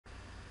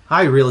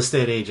Hi real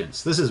estate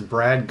agents, this is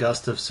Brad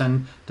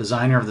Gustafson,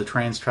 designer of the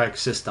TransTrac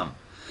system.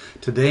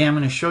 Today I'm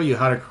going to show you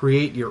how to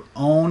create your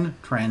own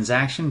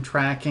transaction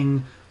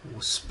tracking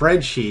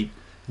spreadsheet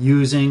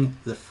using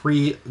the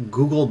free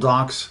Google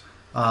Docs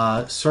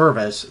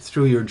service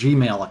through your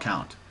Gmail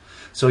account.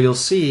 So you'll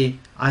see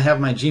I have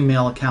my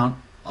Gmail account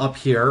up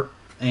here,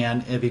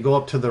 and if you go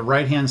up to the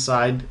right hand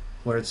side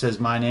where it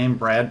says my name,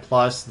 Brad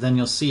Plus, then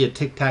you'll see a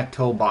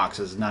tic-tac-toe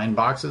boxes, 9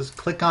 boxes.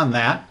 Click on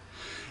that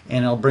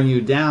and it'll bring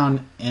you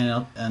down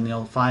and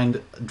you'll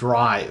find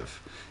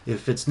Drive.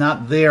 If it's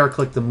not there,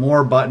 click the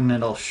More button.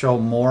 It'll show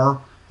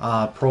more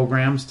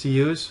programs to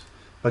use.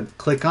 But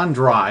click on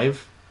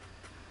Drive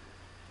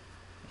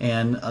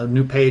and a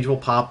new page will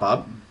pop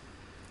up.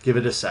 Give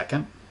it a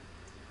second.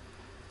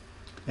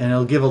 And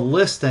it'll give a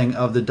listing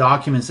of the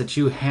documents that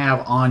you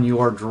have on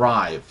your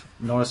Drive.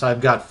 Notice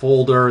I've got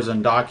folders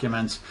and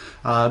documents,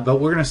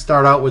 but we're going to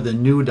start out with a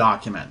new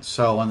document.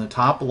 So on the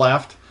top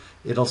left,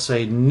 it'll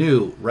say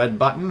New, red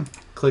button.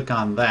 Click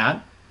on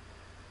that.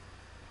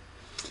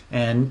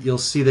 And you'll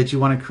see that you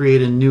want to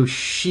create a new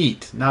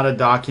sheet, not a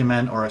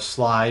document or a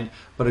slide,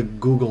 but a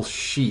Google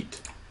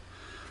Sheet.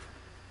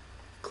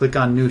 Click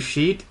on New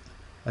Sheet.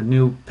 A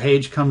new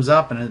page comes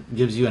up and it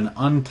gives you an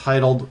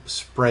untitled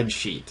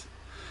spreadsheet.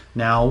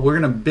 Now we're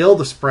going to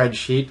build a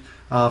spreadsheet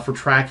for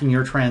tracking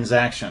your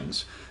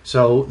transactions.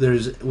 So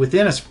there's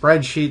within a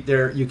spreadsheet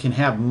there you can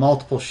have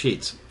multiple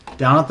sheets.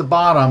 Down at the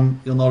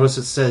bottom you'll notice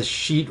it says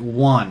Sheet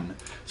 1.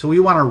 So we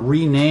want to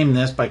rename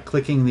this by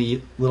clicking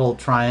the little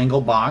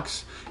triangle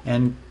box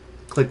and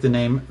click the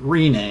name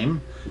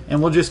Rename,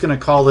 and we're just going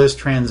to call this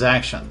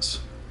Transactions.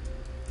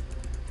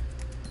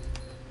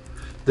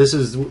 This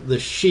is the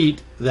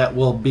sheet that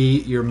will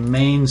be your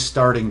main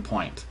starting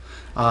point.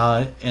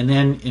 And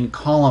then in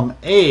column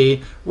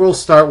A, we'll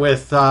start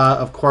with,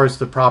 of course,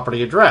 the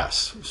property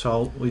address.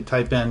 So we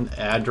type in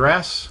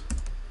address.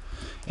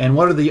 And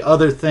what are the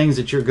other things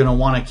that you're going to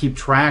want to keep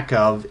track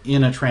of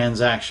in a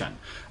transaction?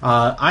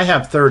 I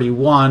have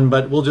 31,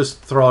 but we'll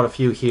just throw out a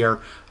few here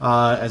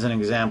as an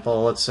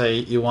example. Let's say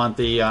you want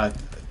the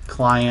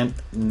client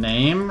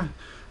name.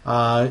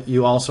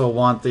 You also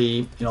want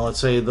the, let's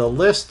say the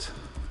list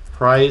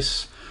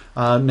price.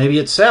 Maybe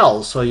it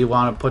sells, so you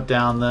want to put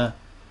down the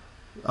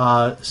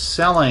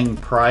selling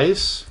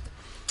price.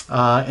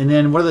 And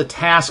then what are the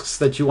tasks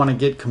that you want to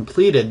get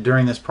completed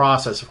during this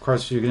process? Of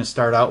course, you're going to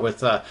start out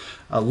with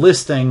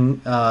listing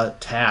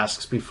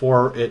tasks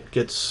before it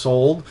gets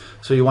sold.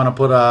 So you want to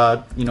put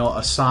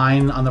a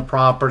sign on the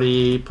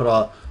property, put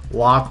a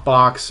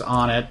lockbox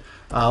on it.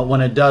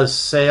 When it does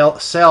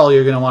sell,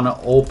 you're going to want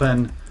to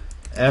open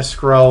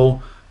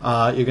escrow.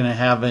 You're going to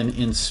have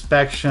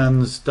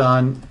inspections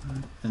done,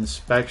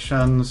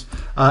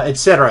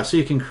 etc. So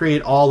you can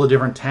create all the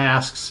different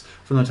tasks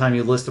from the time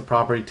you list the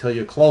property till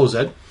you close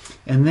it.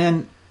 And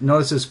then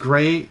notice this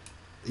gray,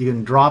 you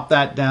can drop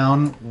that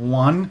down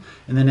 1,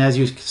 and then as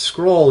you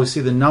scroll, you see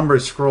the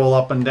numbers scroll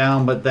up and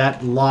down, but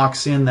that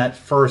locks in that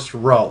first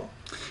row.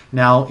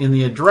 Now in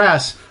the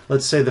address,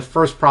 let's say the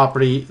first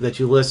property that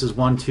you list is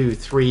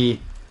 123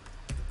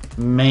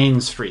 Main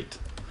Street.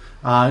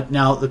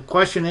 Now the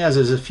question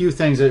is a few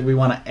things that we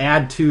want to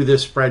add to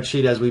this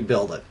spreadsheet as we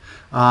build it.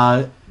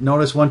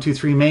 Notice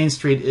 123 Main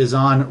Street is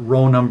on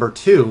row number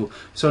 2.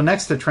 So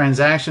next to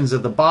transactions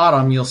at the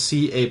bottom, you'll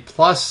see a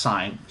plus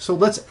sign. So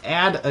let's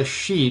add a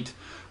sheet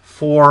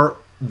for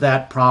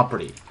that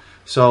property.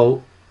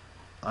 So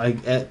I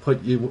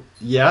put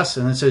yes,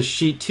 and it says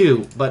sheet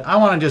 2, but I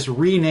want to just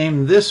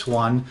rename this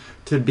one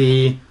to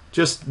be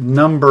just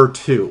number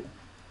 2.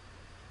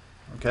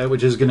 Okay,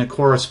 which is going to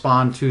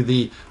correspond to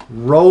the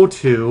row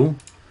 2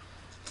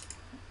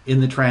 in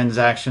the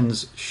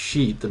transactions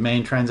sheet, the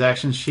main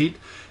transactions sheet.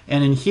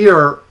 And in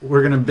here,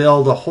 we're going to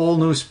build a whole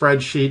new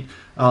spreadsheet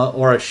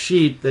or a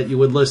sheet that you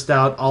would list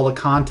out all the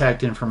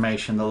contact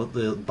information,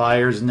 the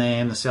buyer's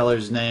name, the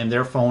seller's name,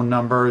 their phone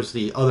numbers,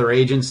 the other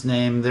agent's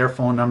name, their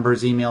phone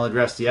numbers, email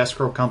address, the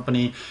escrow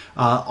company.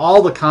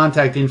 All the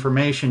contact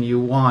information you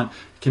want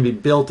can be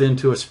built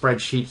into a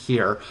spreadsheet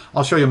here.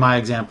 I'll show you my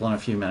example in a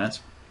few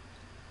minutes.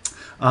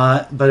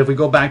 But if we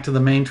go back to the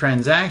main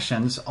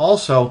transactions,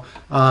 also,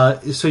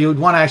 so you would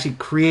want to actually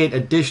create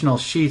additional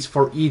sheets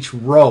for each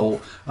row.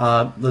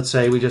 Let's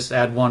say we just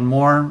add one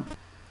more.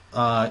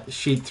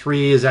 Sheet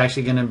 3 is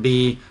actually going to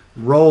be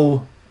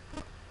row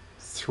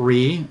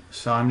 3.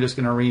 So I'm just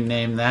going to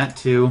rename that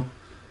to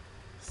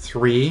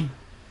 3.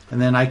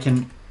 And then I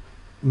can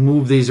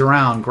move these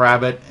around,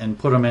 grab it, and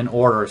put them in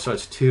order. So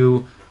it's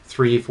 2,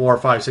 3, 4,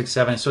 5, 6,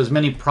 7. So as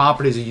many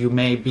properties as you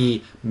may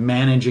be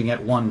managing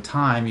at one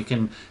time, you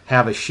can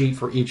have a sheet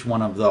for each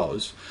one of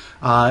those.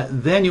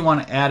 Then you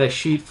want to add a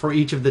sheet for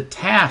each of the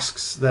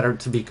tasks that are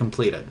to be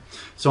completed.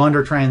 So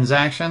under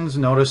transactions,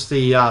 notice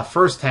the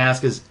first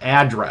task is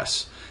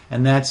address,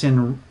 and that's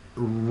in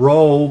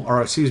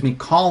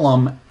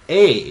column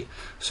A.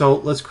 So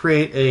let's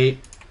create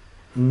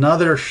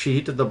another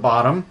sheet at the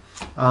bottom.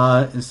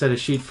 Instead of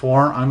sheet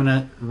 4, I'm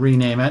going to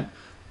rename it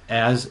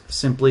as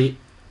simply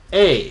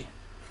A.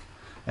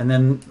 And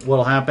then what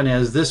will happen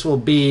is this will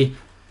be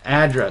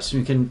address.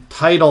 You can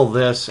title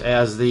this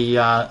as the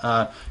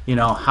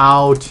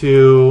how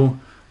to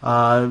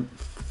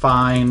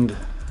find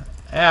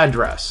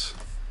address.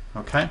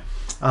 Okay.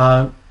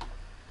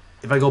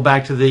 If I go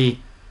back to the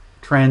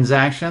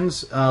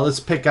transactions, let's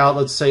pick out,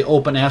 let's say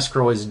Open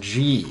Escrow is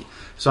G.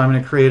 So I'm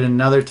going to create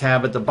another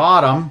tab at the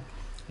bottom,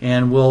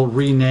 and we'll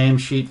rename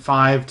sheet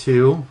 5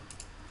 to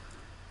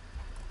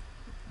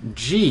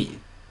G.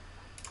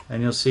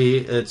 And you'll see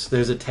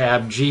there's a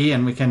tab G,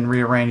 and we can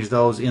rearrange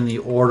those in the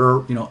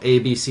order, A,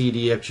 B, C,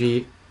 D, F,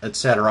 G,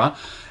 etc.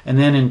 And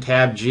then in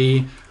tab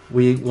G,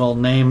 we will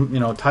name,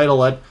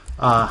 title it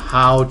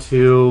how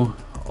to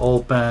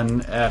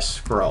open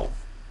escrow.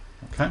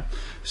 Okay,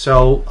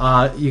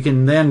 so you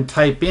can then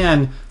type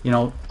in,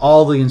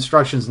 all the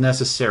instructions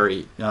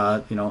necessary.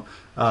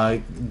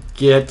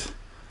 Get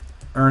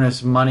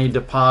earnest money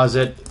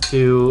deposit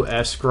to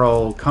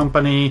escrow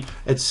company,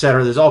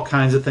 etc. There's all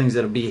kinds of things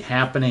that will be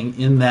happening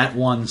in that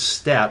one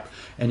step,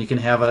 and you can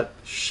have a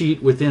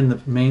sheet within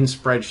the main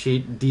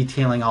spreadsheet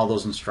detailing all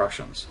those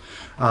instructions.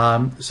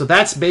 So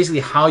that's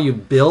basically how you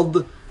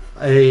build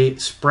a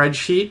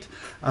spreadsheet.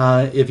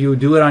 If you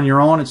do it on your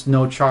own, it's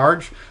no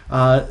charge.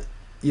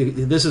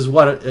 This is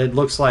what it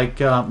looks like.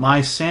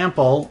 My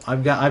sample,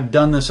 I've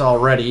done this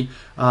already.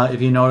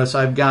 If you notice,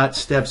 I've got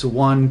steps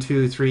 1,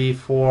 2, 3,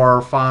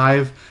 4,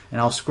 5, and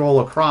I'll scroll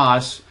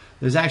across.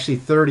 There's actually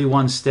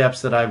 31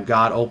 steps that I've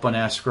got: open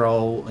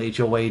escrow,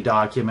 HOA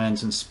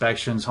documents,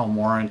 inspections, home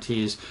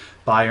warranties,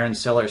 buyer and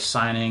seller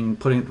signing,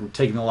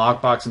 taking the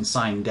lockbox and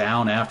sign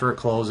down after it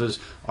closes,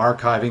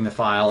 archiving the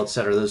file,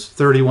 etc. There's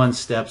 31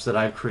 steps that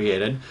I've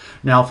created.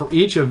 Now, for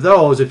each of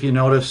those, if you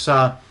notice,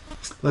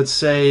 let's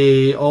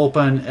say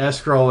Open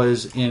Escrow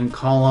is in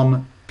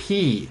column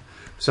P.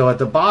 So at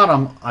the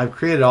bottom, I've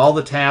created all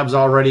the tabs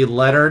already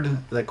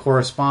lettered that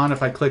correspond.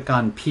 If I click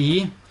on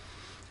P,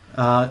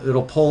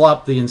 it'll pull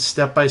up the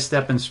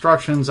step-by-step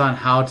instructions on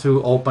how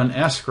to open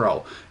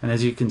escrow. And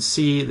as you can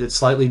see, it's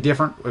slightly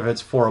different if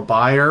it's for a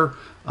buyer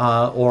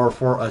or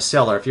for a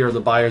seller. If you're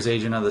the buyer's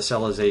agent or the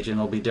seller's agent,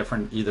 it'll be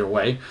different either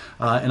way.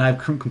 And I've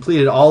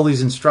completed all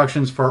these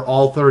instructions for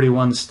all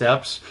 31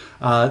 steps.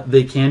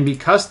 They can be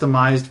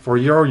customized for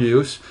your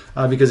use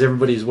because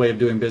everybody's way of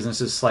doing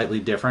business is slightly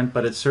different,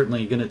 but it's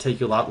certainly going to take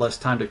you a lot less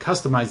time to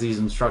customize these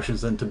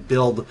instructions than to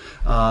build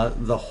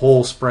the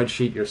whole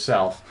spreadsheet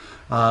yourself.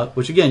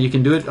 Which again, you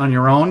can do it on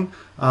your own,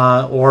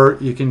 or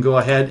you can go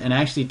ahead and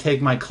actually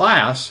take my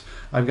class.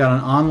 I've got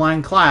an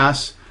online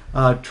class,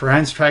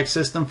 Trans-TRAC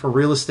System for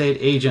Real Estate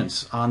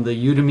Agents, on the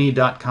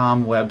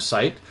udemy.com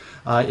website.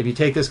 If you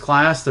take this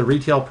class, the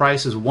retail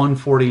price is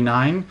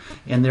 $149,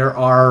 and there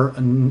are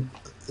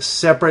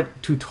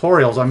separate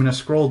tutorials. I'm going to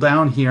scroll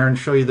down here and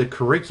show you the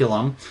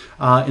curriculum.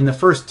 In the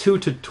first two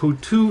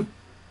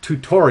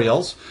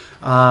tutorials,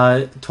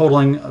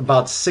 totaling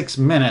about 6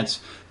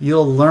 minutes,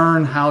 you'll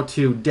learn how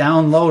to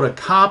download a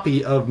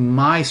copy of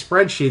my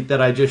spreadsheet that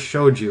I just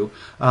showed you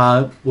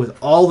with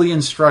all the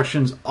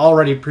instructions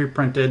already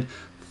pre-printed,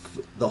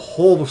 the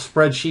whole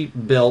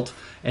spreadsheet built,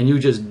 and you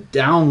just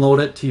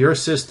download it to your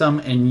system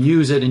and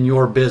use it in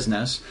your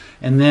business.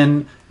 And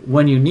then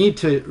when you need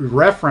to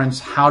reference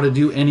how to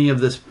do any of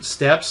the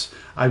steps,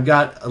 I've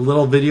got a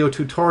little video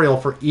tutorial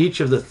for each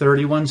of the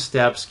 31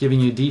 steps giving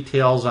you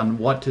details on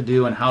what to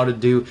do and how to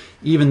do,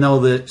 even though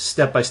the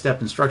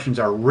step-by-step instructions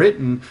are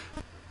written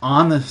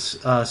on the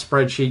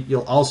spreadsheet.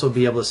 You'll also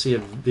be able to see a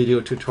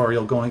video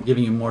tutorial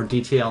giving you more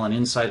detail and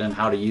insight on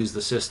how to use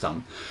the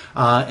system.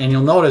 And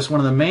you'll notice one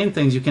of the main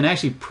things you can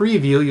actually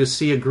preview, you'll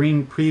see a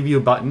green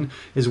preview button,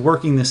 is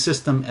working the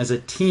system as a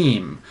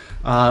team.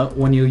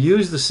 When you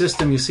use the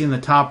system, you see in the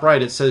top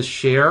right it says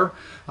share.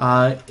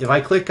 If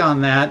I click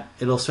on that,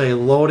 it'll say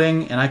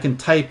loading, and I can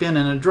type in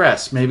an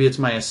address. Maybe it's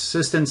my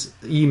assistant's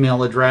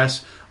email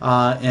address,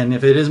 and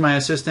if it is my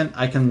assistant,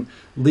 I can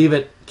leave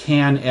it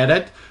can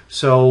edit.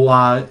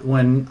 So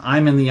when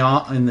I'm in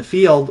the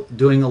field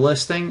doing a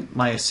listing,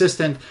 my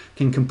assistant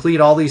can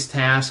complete all these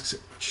tasks,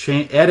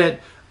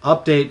 edit,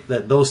 update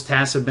that those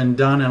tasks have been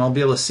done, and I'll be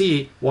able to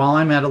see while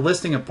I'm at a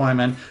listing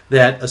appointment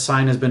that a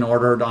sign has been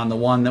ordered on the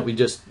one that we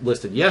just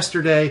listed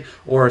yesterday,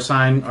 or a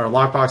sign or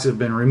lockbox has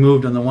been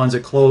removed on the ones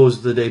that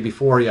closed the day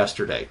before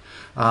yesterday.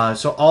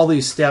 So all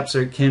these steps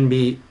can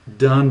be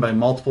done by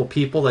multiple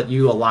people that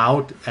you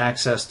allow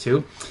access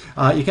to.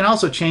 You can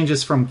also change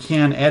this from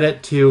can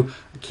edit to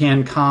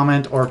can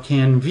comment or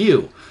can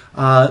view.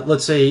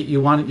 Let's say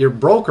you want your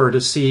broker to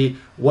see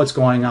what's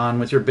going on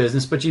with your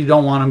business, but you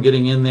don't want them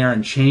getting in there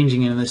and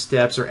changing in the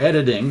steps or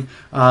editing,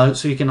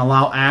 so you can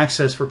allow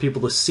access for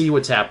people to see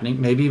what's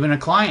happening. Maybe even a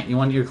client. You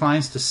want your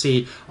clients to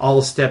see all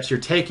the steps you're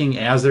taking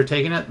as they're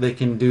taking it. They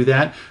can do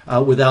that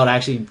without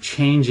actually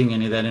changing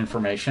any of that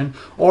information.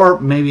 Or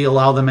maybe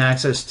allow them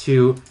access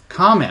to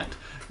comment,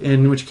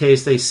 in which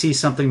case they see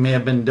something may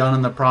have been done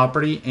on the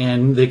property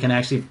and they can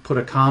actually put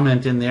a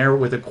comment in there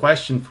with a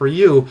question for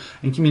you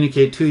and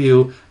communicate to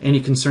you any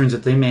concerns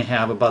that they may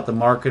have about the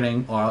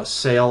marketing or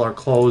sale or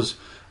close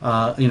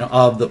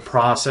of the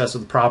process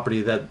of the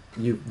property that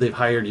they've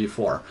hired you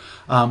for.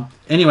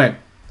 Anyway,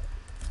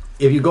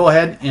 if you go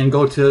ahead and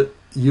go to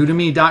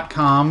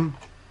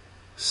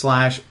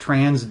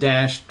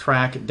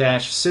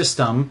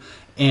udemy.com/trans-track-system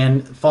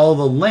and follow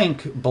the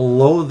link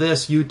below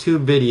this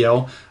YouTube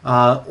video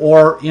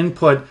or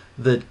input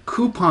the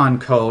coupon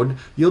code.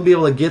 You'll be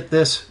able to get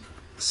this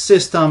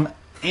system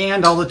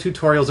and all the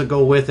tutorials that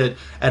go with it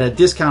at a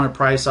discounted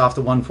price off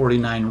the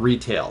 $149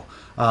 retail.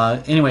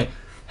 Anyway,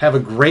 have a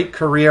great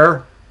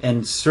career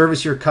and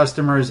service your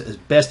customers as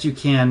best you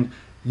can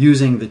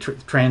using the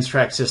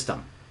TransTrack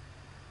system.